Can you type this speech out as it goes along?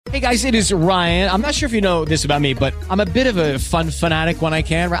Hey guys, it is Ryan. I'm not sure if you know this about me, but I'm a bit of a fun fanatic when I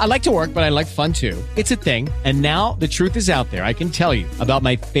can. I like to work, but I like fun too. It's a thing. And now the truth is out there. I can tell you about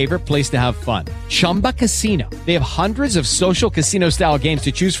my favorite place to have fun. Chumba Casino. They have hundreds of social casino style games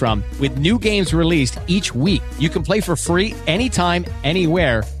to choose from with new games released each week. You can play for free anytime,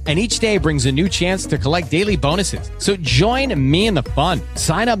 anywhere. And each day brings a new chance to collect daily bonuses. So join me in the fun.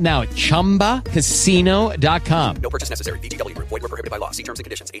 Sign up now at ChumbaCasino.com. No purchase necessary. VGW. Void where prohibited by law. See terms and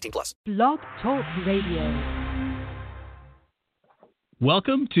conditions. 18 plus. Blog Talk Radio.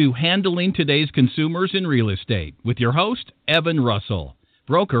 Welcome to Handling Today's Consumers in Real Estate with your host, Evan Russell,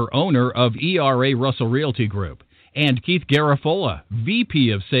 broker-owner of ERA Russell Realty Group, and Keith Garafola,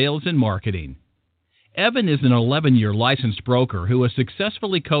 VP of Sales and Marketing. Evan is an 11-year licensed broker who has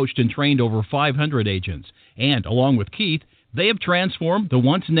successfully coached and trained over 500 agents, and along with Keith, they have transformed the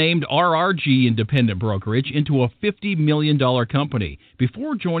once-named RRG Independent Brokerage into a $50 million company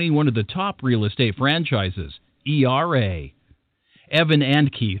before joining one of the top real estate franchises, ERA. Evan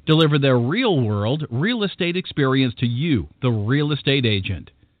and Keith deliver their real-world real estate experience to you, the real estate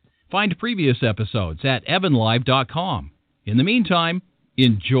agent. Find previous episodes at evanlive.com. In the meantime,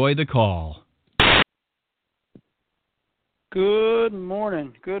 enjoy the call. Good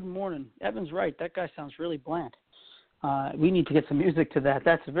morning. Good morning. Evan's right. That guy sounds really bland. We need to get some music to that.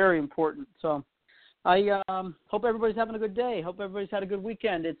 That's very important. So I hope everybody's having a good day. Hope everybody's had a good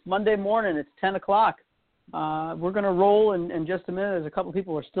weekend. It's Monday morning. It's 10 o'clock. We're going to roll in just a minute. There's a couple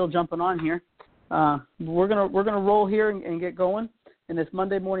people who are still jumping on here. We're gonna roll here and get going in this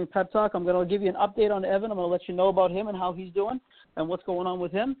Monday morning pep talk. I'm going to give you an update on Evan. I'm going to let you know about him and how he's doing and what's going on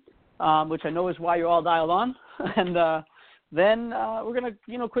with him, which I know is why you're all dialed on. And then we're going to,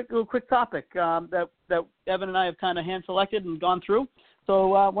 quick topic that Evan and I have kind of hand-selected and gone through.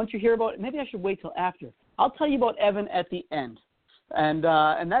 So once you hear about it, maybe I should wait till after. I'll tell you about Evan at the end, and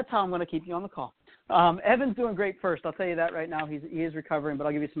that's how I'm going to keep you on the call. Evan's doing great first. I'll tell you that right now. He is recovering, but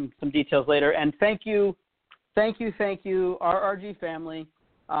I'll give you some details later. And thank you, RRG family,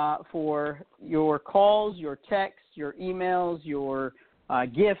 for your calls, your texts, your emails, your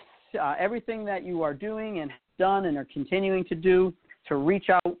gifts, everything that you are doing and done and are continuing to do to reach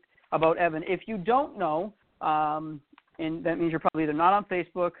out about Evan. If you don't know, and that means you're probably either not on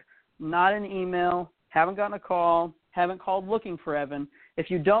Facebook, not in email, haven't gotten a call, haven't called looking for Evan.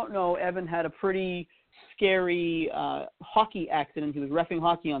 If you don't know, Evan had a pretty scary hockey accident. He was reffing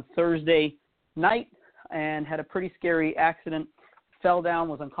hockey on Thursday night and had a pretty scary accident, fell down,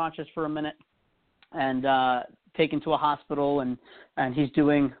 was unconscious for a minute, and taken to a hospital, and he's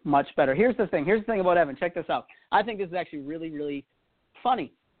doing much better. Here's the thing about Evan. Check this out. I think this is actually really, really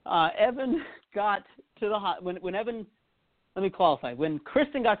funny. Evan got to the when Evan, let me qualify. When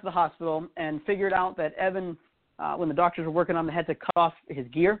Kristen got to the hospital and figured out that Evan, when the doctors were working on him, had to cut off his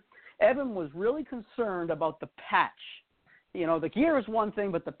gear, Evan was really concerned about the patch. You know, the gear is one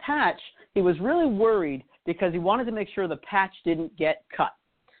thing, but the patch, he was really worried because he wanted to make sure the patch didn't get cut.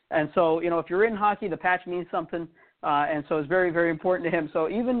 And so, if you're in hockey, the patch means something, and so it's very, very important to him. So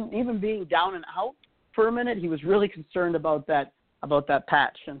even being down and out for a minute, he was really concerned about that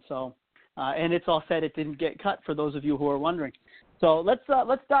patch. And so, and it's all said, it didn't get cut for those of you who are wondering. So let's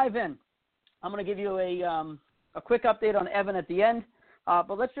dive in. I'm going to give you a quick update on Evan at the end,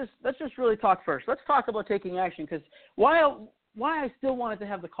 but let's just really talk first. Let's talk about taking action, because why I still wanted to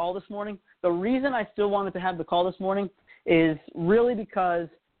have the call this morning. The reason I still wanted to have the call this morning is really because,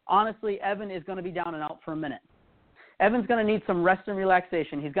 honestly, Evan is going to be down and out for a minute. Evan's going to need some rest and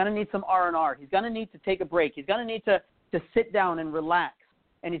relaxation. He's going to need some R&R. He's going to need to take a break. He's going to need to sit down and relax.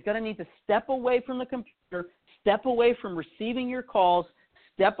 And he's going to need to step away from the computer, step away from receiving your calls,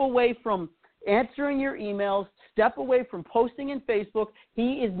 step away from answering your emails, step away from posting in Facebook.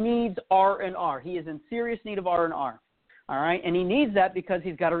 He needs R&R. He is in serious need of R&R. All right? And he needs that because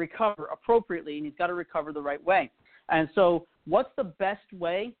he's got to recover appropriately, and he's got to recover the right way. And so what's the best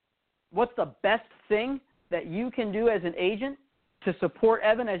way? What's the best thing that you can do as an agent to support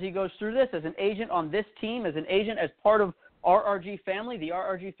Evan as he goes through this, as an agent on this team, as an agent as part of RRG family, the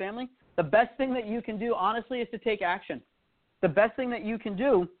RRG family? The best thing that you can do, honestly, is to take action. The best thing that you can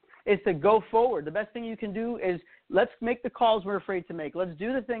do is to go forward. The best thing you can do is let's make the calls we're afraid to make. Let's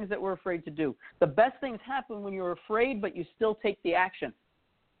do the things that we're afraid to do. The best things happen when you're afraid, but you still take the action.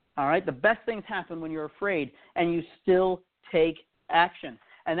 All right? The best things happen when you're afraid and you still take action.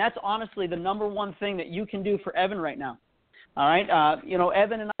 And that's honestly the number one thing that you can do for Evan right now. All right?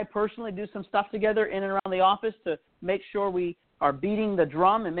 Evan and I personally do some stuff together in and around the office to make sure we are beating the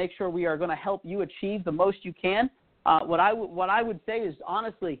drum and make sure we are going to help you achieve the most you can. What I would say is,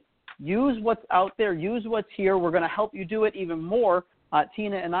 honestly, use what's out there, use what's here. We're going to help you do it even more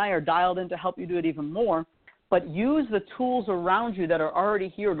Tina and I are dialed in to help you do it even more. But use the tools around you that are already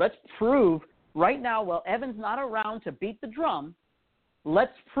here. Let's prove right now, while Evan's not around to beat the drum,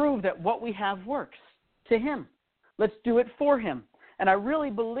 let's prove that what we have works to him. Let's do it for him. And I really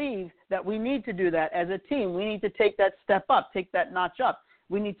believe that we need to do that as a team. We need to take that step up, take that notch up.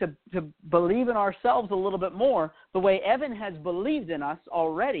 We need to believe in ourselves a little bit more the way Evan has believed in us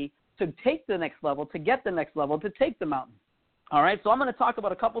already to take the next level, to get the next level, to take the mountain. All right, so I'm going to talk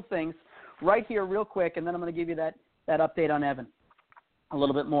about a couple things right here real quick, and then I'm going to give you that update on Evan a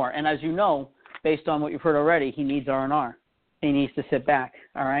little bit more. And as you know, based on what you've heard already, he needs R&R. He needs to sit back,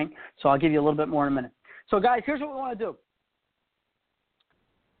 all right? So I'll give you a little bit more in a minute. So, guys, here's what we want to do.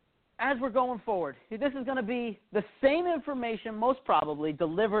 As we're going forward, this is going to be the same information, most probably,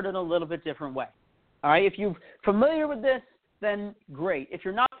 delivered in a little bit different way. All right, if you're familiar with this, then great. If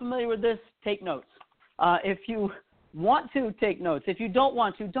you're not familiar with this, take notes. If you want to take notes, if you don't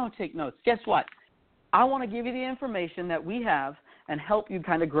want to, don't take notes. Guess what? I want to give you the information that we have and help you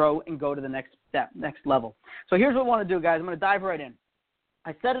kind of grow and go to the next step, next level. So here's what I want to do, guys. I'm going to dive right in.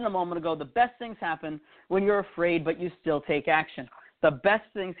 I said it a moment ago, the best things happen when you're afraid, but you still take action. The best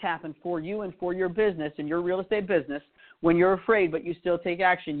things happen for you and for your business and your real estate business when you're afraid, but you still take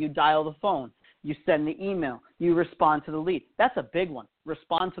action. You dial the phone. You send the email. You respond to the lead. That's a big one.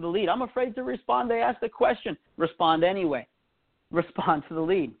 Respond to the lead. I'm afraid to respond. They asked a question. Respond anyway. Respond to the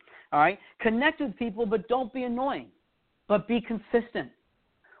lead. All right? Connect with people, but don't be annoying. But be consistent.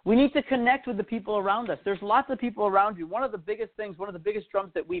 We need to connect with the people around us. There's lots of people around you. One of the biggest things, one of the biggest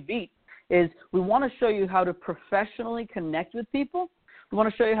drums that we beat is we want to show you how to professionally connect with people. We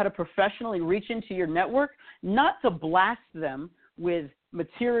want to show you how to professionally reach into your network, not to blast them with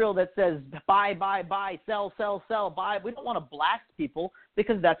material that says buy, buy, buy, sell, sell, sell, buy. We don't want to blast people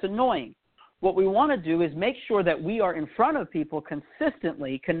because that's annoying. What we want to do is make sure that we are in front of people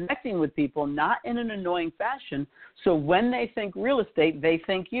consistently, connecting with people, not in an annoying fashion, so when they think real estate, they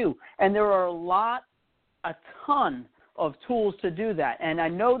think you. And there are a ton of tools to do that. And I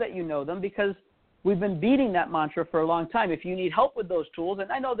know that you know them because we've been beating that mantra for a long time. If you need help with those tools,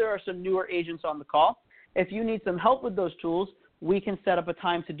 and I know there are some newer agents on the call, if you need some help with those tools, we can set up a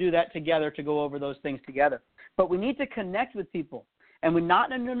time to do that together, to go over those things together. But we need to connect with people, and we're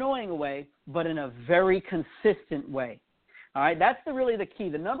not in an annoying way, but in a very consistent way. All right, that's really the key.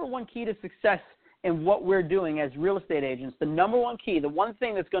 The number one key to success in what we're doing as real estate agents, the number one key, the one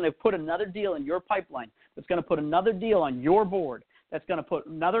thing that's going to put another deal in your pipeline, that's going to put another deal on your board, that's going to put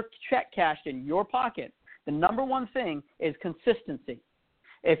another check cashed in your pocket, the number one thing is consistency.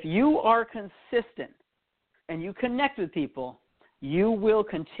 If you are consistent and you connect with people, you will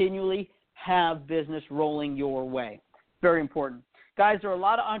continually have business rolling your way. Very important. Guys, there are a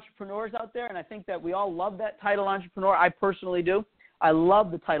lot of entrepreneurs out there, and I think that we all love that title entrepreneur. I personally do. I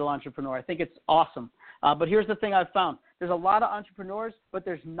love the title entrepreneur. I think it's awesome. But here's the thing I've found. There's a lot of entrepreneurs, but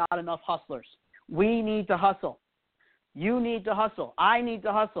there's not enough hustlers. We need to hustle. You need to hustle. I need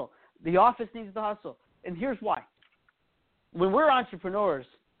to hustle. The office needs to hustle. And here's why. When we're entrepreneurs,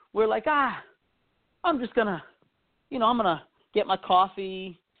 we're like, I'm just going to, I'm going to get my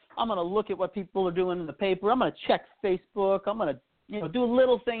coffee. I'm going to look at what people are doing in the paper. I'm going to check Facebook. I'm going to, do a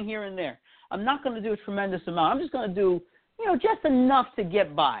little thing here and there. I'm not going to do a tremendous amount. I'm just going to do, just enough to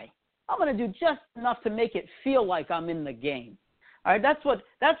get by. I'm going to do just enough to make it feel like I'm in the game. All right, that's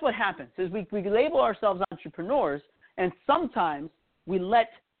what happens is we label ourselves entrepreneurs, and sometimes we let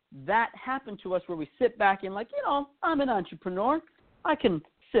that happen to us where we sit back and I'm an entrepreneur. I can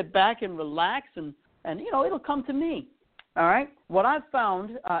sit back and relax and it'll come to me. All right. What I've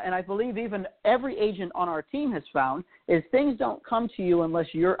found, and I believe even every agent on our team has found, is things don't come to you unless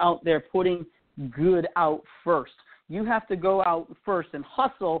you're out there putting good out first. You have to go out first and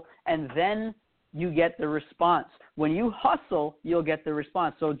hustle, and then you get the response. When you hustle, you'll get the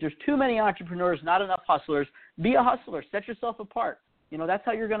response. So there's too many entrepreneurs, not enough hustlers. Be a hustler. Set yourself apart. That's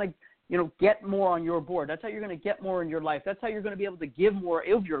how you're going to, get more on your board. That's how you're going to get more in your life. That's how you're going to be able to give more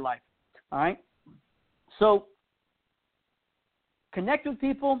of your life. All right. So connect with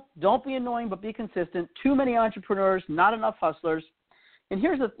people. Don't be annoying, but be consistent. Too many entrepreneurs, not enough hustlers. And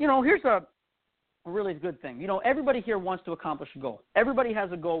here's a really good thing. Everybody here wants to accomplish a goal. Everybody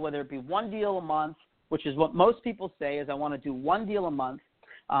has a goal, whether it be one deal a month, which is what most people say is I want to do one deal a month.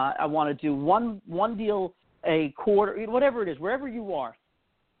 I want to do one deal a quarter, whatever it is, wherever you are.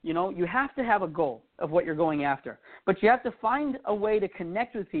 You have to have a goal of what you're going after. But you have to find a way to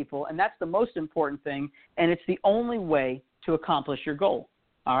connect with people, and that's the most important thing, and it's the only way to accomplish your goal.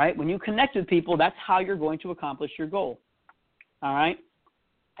 All right? When you connect with people, that's how you're going to accomplish your goal. All right?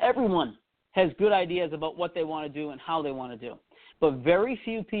 Everyone has good ideas about what they want to do and how they want to do. but very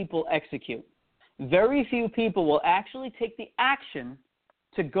few people execute. Very few people will actually take the action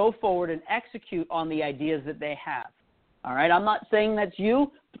to go forward and execute on the ideas that they have. All right, I'm not saying that's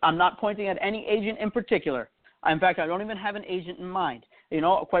you. I'm not pointing at any agent in particular. In fact, I don't even have an agent in mind.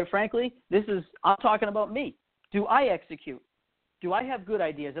 Quite frankly, I'm talking about me. Do I execute? Do I have good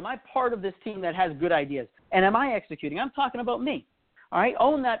ideas? Am I part of this team that has good ideas? And am I executing? I'm talking about me. All right,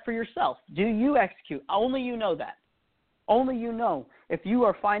 own that for yourself. Do you execute? Only you know that. Only you know if you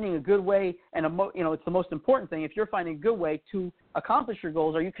are finding a good way, and it's the most important thing. If you're finding a good way to accomplish your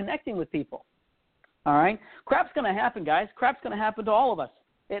goals, are you connecting with people? All right, crap's going to happen, guys. Crap's going to happen to all of us.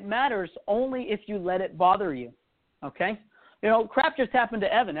 It matters only if you let it bother you. Okay, crap just happened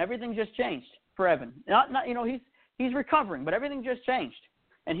to Evan. Everything just changed for Evan. He's recovering, but everything just changed.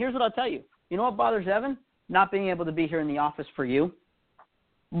 And here's what I'll tell you. You know what bothers Evan? Not being able to be here in the office for you,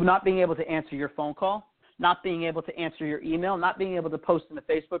 not being able to answer your phone call, not being able to answer your email, not being able to post in the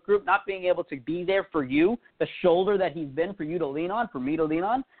Facebook group, not being able to be there for you, the shoulder that he's been for you to lean on, for me to lean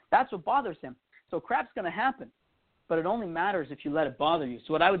on. That's what bothers him. So crap's going to happen, but it only matters if you let it bother you.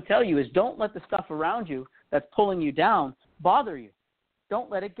 So what I would tell you is don't let the stuff around you that's pulling you down bother you. Don't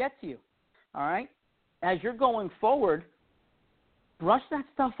let it get to you, all right? As you're going forward, brush that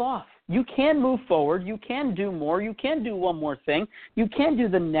stuff off. You can move forward. You can do more. You can do one more thing. You can do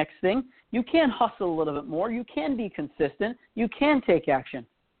the next thing. You can hustle a little bit more. You can be consistent. You can take action,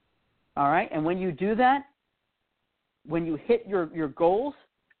 all right? And when you do that, when you hit your goals,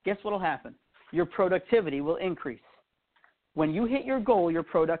 guess what will happen? Your productivity will increase. When you hit your goal, your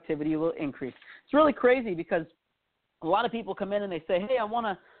productivity will increase. It's really crazy because a lot of people come in and they say, hey, I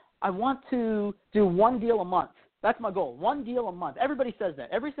want to do one deal a month. That's my goal, one deal a month. Everybody says that.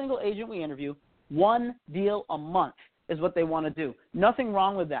 Every single agent we interview, one deal a month is what they want to do. Nothing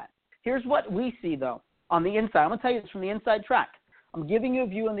wrong with that. Here's what we see, though, on the inside. I'm going to tell you this from the inside track. I'm giving you a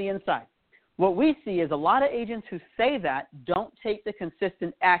view on the inside. What we see is a lot of agents who say that don't take the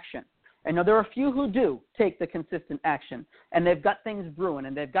consistent action. And now there are a few who do take the consistent action, and they've got things brewing,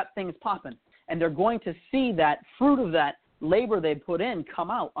 and they've got things popping, and they're going to see that fruit of that labor they put in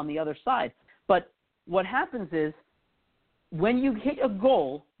come out on the other side. But what happens is when you hit a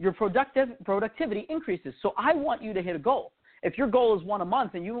goal, your productivity increases. So I want you to hit a goal. If your goal is one a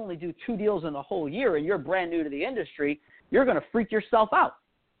month and you only do 2 deals in the whole year and you're brand new to the industry, you're going to freak yourself out.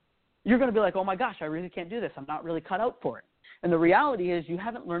 You're going to be like, oh, my gosh, I really can't do this. I'm not really cut out for it. And the reality is you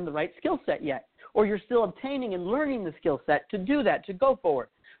haven't learned the right skill set yet, or you're still obtaining and learning the skill set to do that, to go forward.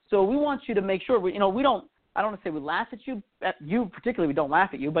 So we want you to make sure, I don't want to say we laugh at you particularly, we don't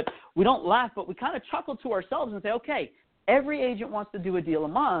laugh at you, but we don't laugh, but we kind of chuckle to ourselves and say, okay, every agent wants to do a deal a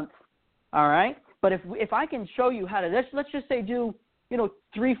month, all right? But if I can show you how to, let's just say do,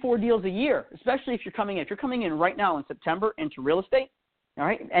 3-4 deals a year, especially if you're coming in. If you're coming in right now in September into real estate, all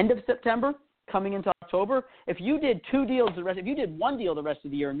right, end of September, coming into October, if you did 2 deals if you did 1 deal the rest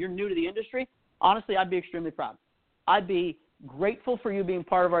of the year and you're new to the industry, honestly, I'd be extremely proud. I'd be grateful for you being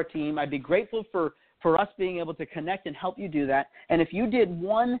part of our team. I'd be grateful for us being able to connect and help you do that. And if you did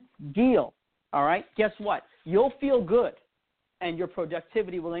 1 deal, all right, guess what? You'll feel good and your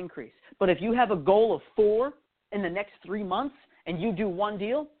productivity will increase. But if you have a goal of 4 in the next 3 months and you do 1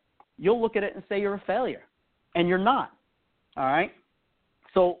 deal, you'll look at it and say you're a failure. And you're not, all right?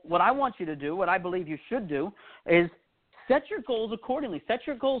 So what I want you to do, what I believe you should do, is set your goals accordingly. Set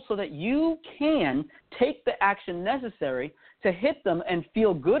your goals so that you can take the action necessary to hit them and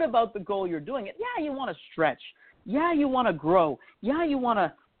feel good about the goal you're doing. Yeah, you want to stretch. Yeah, you want to grow. Yeah, you want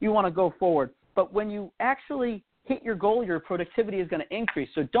to go forward. But when you actually hit your goal, your productivity is going to increase.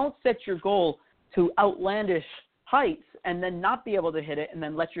 So don't set your goal to outlandish heights and then not be able to hit it and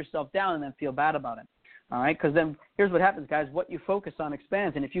then let yourself down and then feel bad about it. All right, because then here's what happens, guys. What you focus on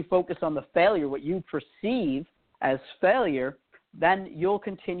expands. And if you focus on the failure, what you perceive as failure, then you'll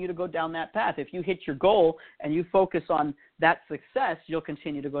continue to go down that path. If you hit your goal and you focus on that success, you'll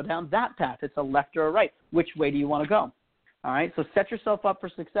continue to go down that path. It's a left or a right. Which way do you want to go? All right, so set yourself up for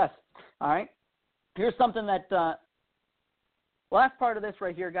success. All right, here's something that last part of this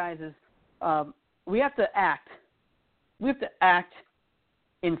right here, guys, is we have to act. We have to act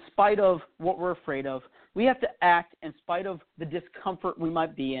in spite of what we're afraid of. We have to act in spite of the discomfort we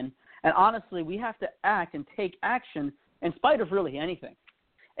might be in. And honestly, we have to act and take action in spite of really anything.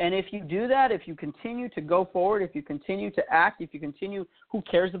 And if you do that, if you continue to go forward, if you continue to act, if you continue, who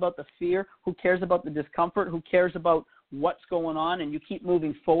cares about the fear? Who cares about the discomfort? Who cares about what's going on? And you keep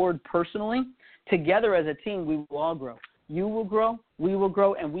moving forward personally, together as a team, we will all grow. You will grow, we will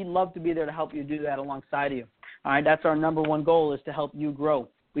grow, and we'd love to be there to help you do that alongside of you. All right, that's our number one goal, is to help you grow.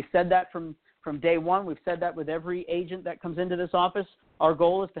 We said that from from day one. We've said that with every agent that comes into this office. Our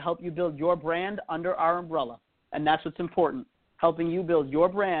goal is to help you build your brand under our umbrella, and that's what's important, helping you build your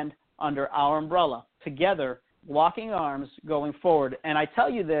brand under our umbrella, together, locking arms going forward. And I tell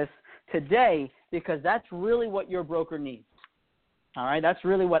you this today because that's really what your broker needs. All right, that's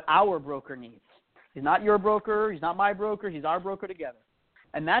really what our broker needs. He's not your broker. He's not my broker. He's our broker together.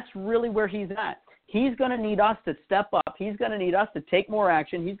 And that's really where he's at. He's going to need us to step up. He's going to need us to take more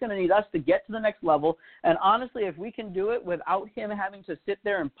action. He's going to need us to get to the next level. And honestly, if we can do it without him having to sit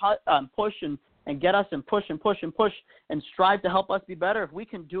there and push and get us and push and push and push and strive to help us be better, if we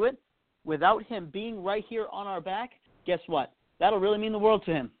can do it without him being right here on our back, guess what? That'll really mean the world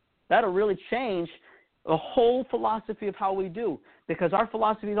to him. That'll really change the whole philosophy of how we do, because our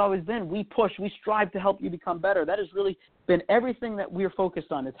philosophy has always been we push, we strive to help you become better. That has really been everything that we're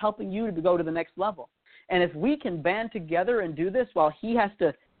focused on, is helping you to go to the next level. And if we can band together and do this while he has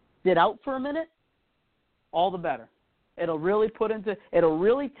to sit out for a minute, all the better. It'll really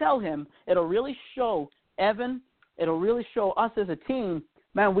tell him, it'll really show Evan, it'll really show us as a team,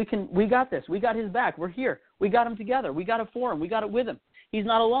 man, we got this. We got his back. We're here. We got him together. We got it for him. We got it with him. He's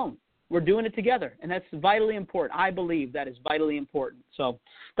not alone. We're doing it together, and that's vitally important. I believe that is vitally important. So,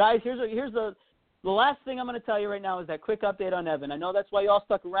 guys, here's the last thing I'm going to tell you right now is that quick update on Evan. I know that's why you all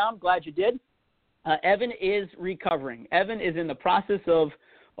stuck around. Glad you did. Evan is recovering. Evan is in the process of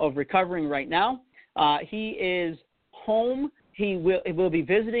recovering right now. He is home. He will be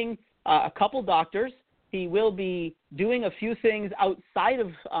visiting a couple doctors. He will be doing a few things outside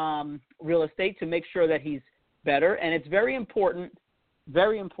of real estate to make sure that he's better, and it's very important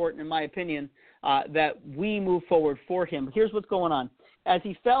in my opinion, that we move forward for him. Here's what's going on. As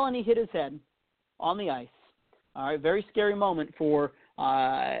he fell and he hit his head on the ice, all right, very scary moment for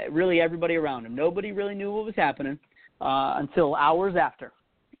really everybody around him. Nobody really knew what was happening until hours after.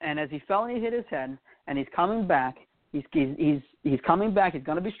 And as he fell and he hit his head and he's coming back, he's coming back. He's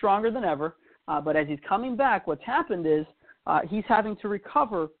going to be stronger than ever. But as he's coming back, what's happened is he's having to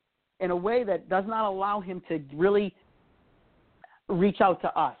recover in a way that does not allow him to really reach out to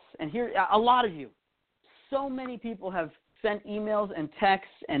us. And here, a lot of you, so many people have sent emails and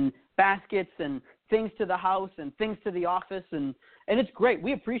texts and baskets and things to the house and things to the office, and it's great.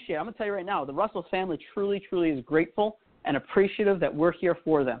 We appreciate it. I'm going to tell you right now, the Russell family truly is grateful and appreciative that we're here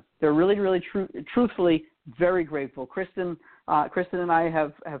for them. They're really, truthfully very grateful. Kristen and I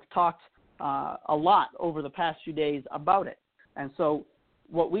have talked a lot over the past few days about it. And so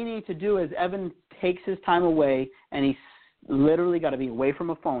what we need to do is Evan takes his time away, and he's literally got to be away from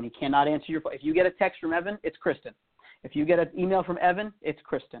a phone. He cannot answer your phone. If you get a text from Evan, it's Kristen. If you get an email from Evan, it's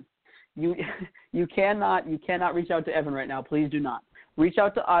Kristen. You cannot reach out to Evan right now. Please do not. Reach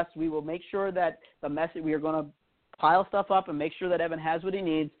out to us. We will make sure that the message, we are going to pile stuff up and make sure that Evan has what he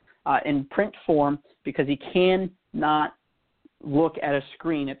needs in print form, because he cannot look at a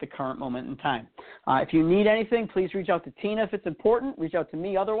screen at the current moment in time. If you need anything, please reach out to Tina if it's important. Reach out to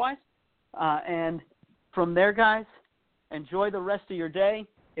me otherwise. And from there, guys, enjoy the rest of your day.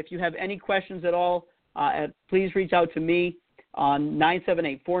 If you have any questions at all, please reach out to me on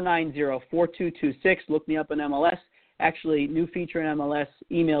 978-490-4226. Look me up in MLS. Actually, new feature in MLS,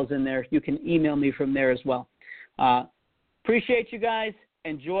 emails in there. You can email me from there as well. Appreciate you guys.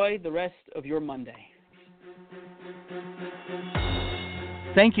 Enjoy the rest of your Monday.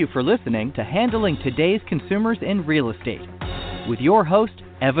 Thank you for listening to Handling Today's Consumers in Real Estate with your host,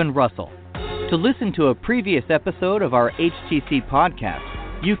 Evan Russell. To listen to a previous episode of our HTC podcast,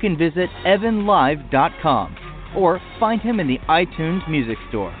 you can visit evanlive.com or find him in the iTunes Music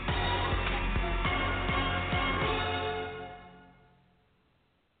Store.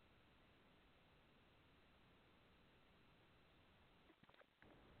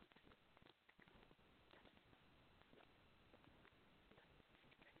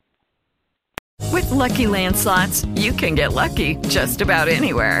 With Lucky Land Slots, you can get lucky just about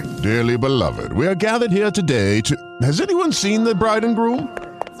anywhere. Dearly beloved, we are gathered here today to... Has anyone seen the bride and groom?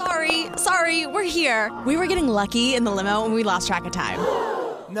 Sorry, we're here. We were getting lucky in the limo and we lost track of time.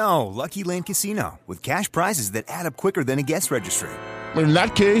 No, Lucky Land Casino, with cash prizes that add up quicker than a guest registry. In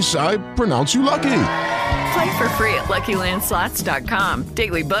that case, I pronounce you lucky. Play for free at LuckyLandSlots.com.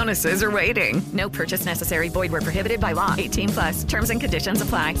 Daily bonuses are waiting. No purchase necessary. Void where prohibited by law. 18+. Terms and conditions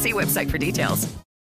apply. See website for details.